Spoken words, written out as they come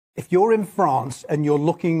If you're in France and you're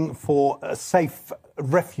looking for a safe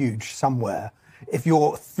refuge somewhere, if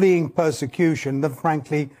you're fleeing persecution, then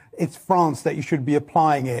frankly, it's France that you should be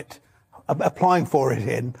applying for it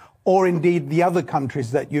in, or indeed the other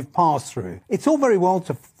countries that you've passed through. It's all very well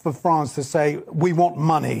for France to say, we want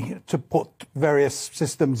money to put various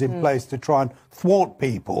systems in place to try and thwart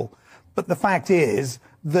people. But the fact is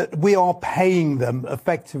that we are paying them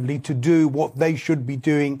effectively to do what they should be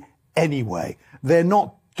doing anyway. They're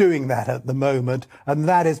not doing that at the moment, and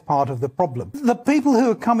that is part of the problem. The people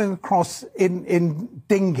who are coming across in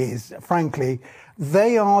dinghies, frankly,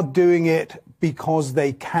 they are doing it because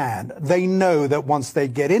they can. They know that once they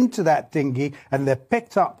get into that dinghy and they're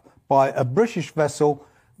picked up by a British vessel,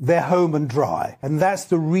 they're home and dry. And that's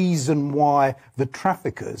the reason why the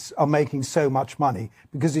traffickers are making so much money,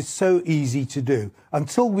 because it's so easy to do.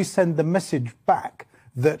 Until we send the message back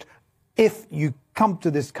that if you come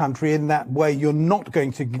to this country in that way, you're not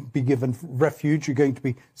going to be given refuge, you're going to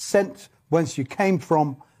be sent whence you came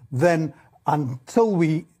from, then until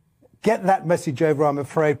we get that message over, I'm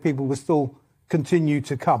afraid people will still continue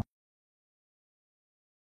to come.